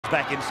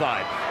back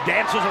inside.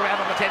 Dances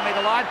around on the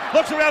 10-metre line.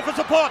 Looks around for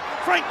support.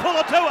 Frank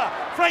Pulatua.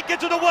 Frank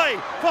gets it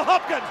away for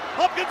Hopkins.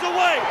 Hopkins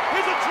away.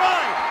 Here's a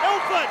try.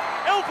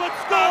 Elford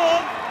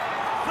scored.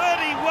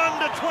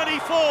 31-24.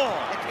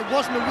 It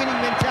wasn't a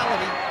winning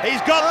mentality. He's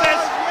got this.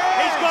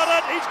 Yes. He's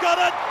got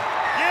it.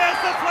 Yes,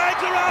 the flags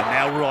are up. And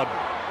now Rod.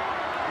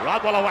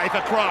 Well away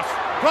for Cross.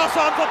 Cross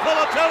on for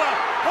Pulatua.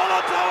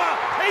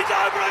 He's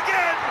over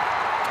again.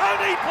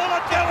 Tony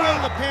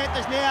Pulatua. The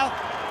Panthers now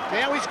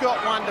he's got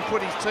one to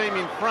put his team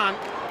in front.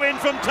 Win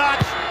from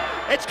touch.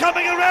 It's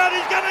coming around.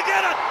 He's going to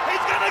get it.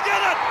 He's got it.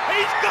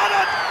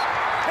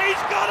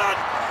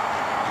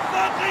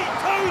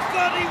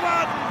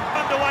 32-31.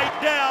 Underway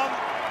down.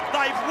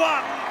 They've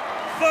won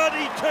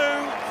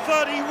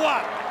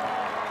 32-31.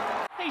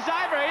 He's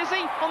over, is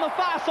he? On the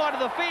far side of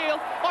the field.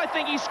 I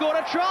think he scored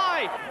a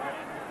try.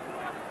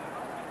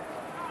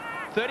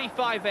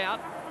 35 out,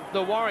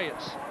 the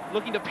Warriors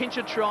looking to pinch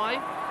a try.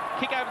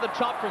 Kick over the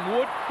top from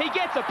Wood. He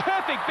gets a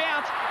perfect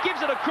bounce,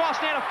 gives it across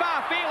now to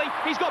Far-Feely.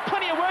 He's got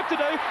plenty of work to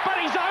do, but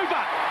he's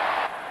over.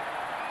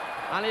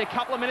 Only a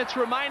couple of minutes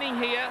remaining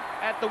here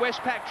at the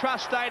Westpac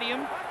Trust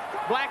Stadium.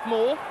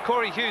 Blackmore.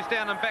 Corey Hughes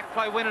down and back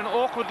play, winning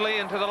awkwardly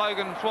into the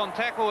Logan Swan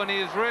tackle, and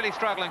he is really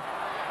struggling.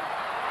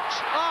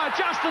 Oh,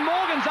 Justin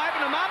Morgan's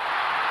opened him up,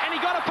 and he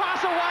got a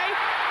pass away.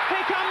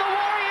 Here come the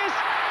Warriors.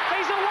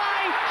 He's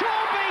away.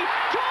 Torby.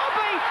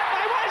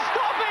 They won't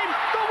stop him.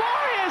 The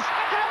Warriors,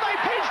 have they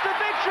pinched a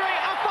victory?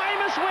 A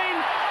famous win.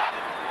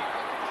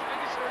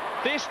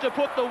 This to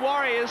put the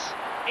Warriors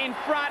in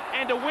front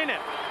and to win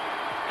it.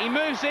 He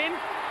moves in.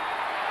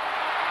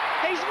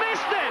 He's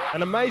missed it.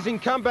 An amazing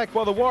comeback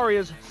by the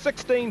Warriors.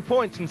 16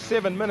 points in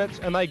 7 minutes,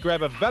 and they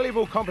grab a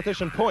valuable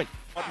competition point.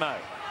 No.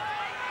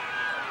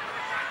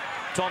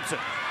 Thompson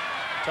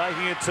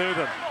taking it to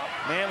them.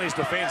 Manly's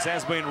defence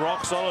has been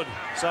rock solid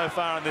so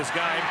far in this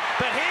game.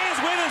 But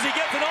here's Withers, he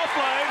gets an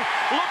offload,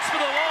 looks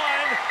for the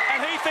line,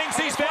 and he thinks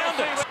he's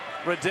found it.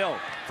 Riddell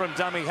from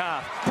dummy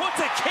half. Puts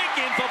a kick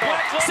in for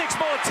Blacklock.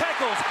 6 more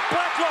tackles.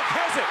 Blacklock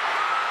has it.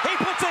 He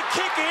puts a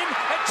kick in.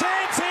 A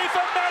chance here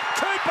for Matt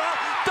Cooper.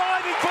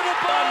 Diving for the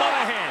ball.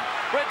 Monahan.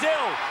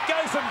 Riddell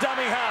goes from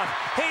dummy half.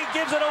 He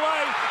gives it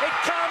away. It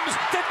comes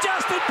to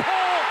Justin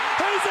Paul,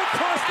 who's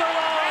across the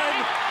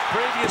line.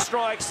 Previous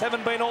strikes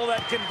haven't been all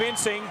that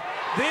convincing.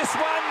 This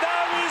one,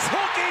 though, is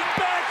hooking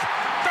back.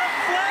 The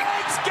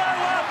flags go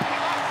up,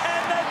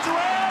 and the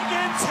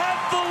Dragons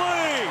have the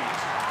lead.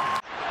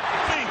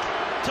 Think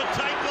to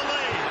take the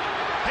lead.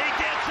 He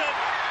gets it.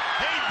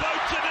 He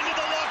boats it into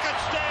the Lockett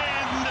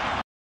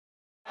stand.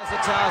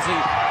 Azatazi,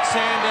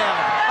 Sandow,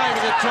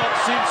 over the top,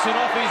 Simpson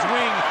off his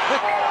wing.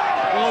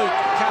 Luke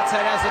cuts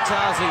at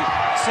Azatazi,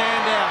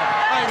 Sandow,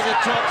 over the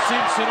top,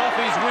 Simpson off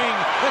his wing.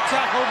 The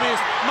tackle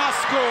missed,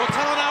 must score.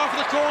 Talanoa for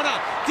the corner.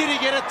 Did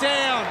he get it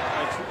down?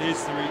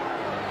 Here's three.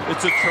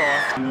 It's a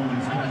try.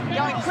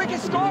 Going quicker,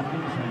 Scott.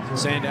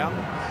 Sandow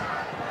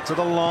to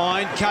the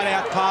line, cut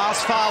out pass,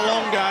 far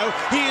Longo.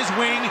 Here's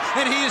Wing,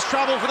 and here's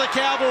trouble for the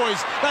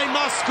Cowboys. They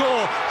must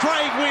score.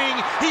 Craig Wing,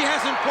 he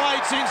hasn't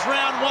played since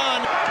round 1.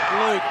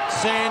 Luke,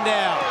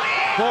 Sandow,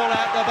 ball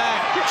out the back.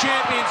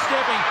 Champion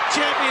stepping,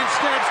 champion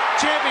steps,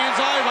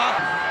 champion's over.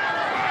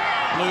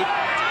 Luke,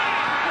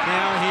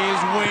 now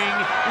here's Wing.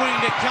 Wing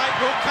to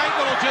Capewell.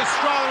 Capewell will just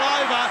stroll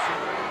over.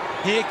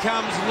 Here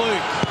comes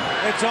Luke.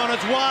 It's on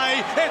its way.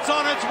 It's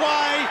on its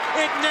way.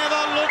 It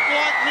never looked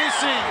like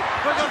missing.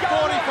 We've got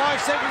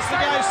 45 seconds to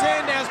go.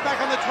 Sandow's back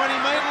on the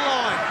 20-metre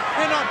line.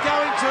 They're not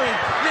going to him.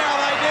 Now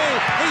they do.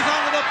 He's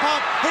under the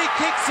pump. He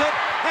kicks it,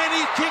 and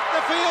he kicked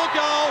the field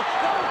goal.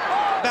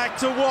 Back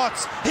to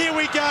Watts. Here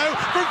we go.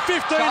 From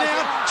 15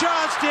 out.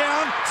 Charge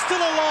down.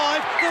 Still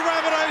alive. The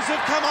Rabbitohs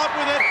have come up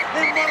with it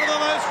in one of the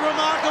most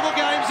remarkable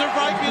games of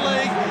rugby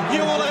league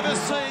you will ever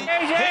see.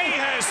 He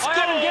has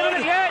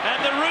scored, and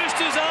the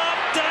Roosters are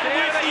done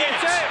with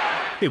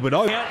it. It would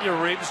open. Count your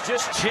ribs,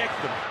 just check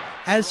them.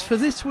 As for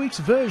this week's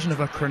version of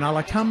a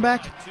Cronulla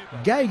comeback,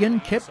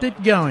 Gagan kept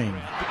it going.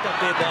 Picked up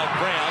there by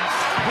Brown.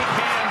 Quick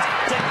hands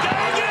to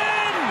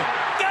Gagan!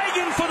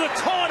 Gagan for the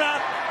corner,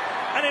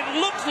 and it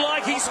looks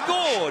like he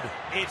scored.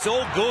 It's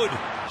all good,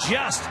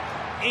 just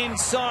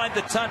inside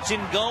the touch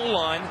in goal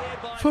line.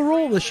 For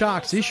all the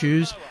Sharks'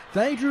 issues,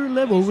 they drew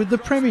level with the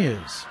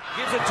Premiers.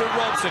 Gives it to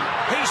Robson.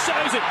 He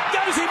shows it.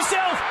 Goes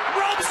himself.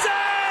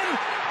 Robson!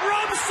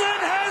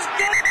 Robson has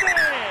got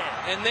there!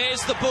 And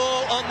there's the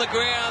ball on the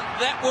ground.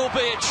 That will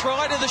be a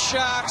try to the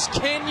Sharks.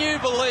 Can you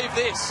believe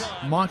this?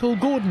 Michael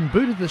Gordon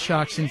booted the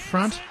Sharks in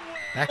front.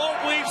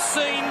 What we've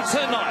seen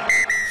tonight.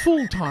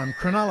 Full-time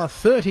Cronulla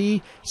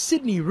 30,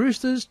 Sydney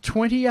Roosters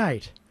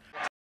 28.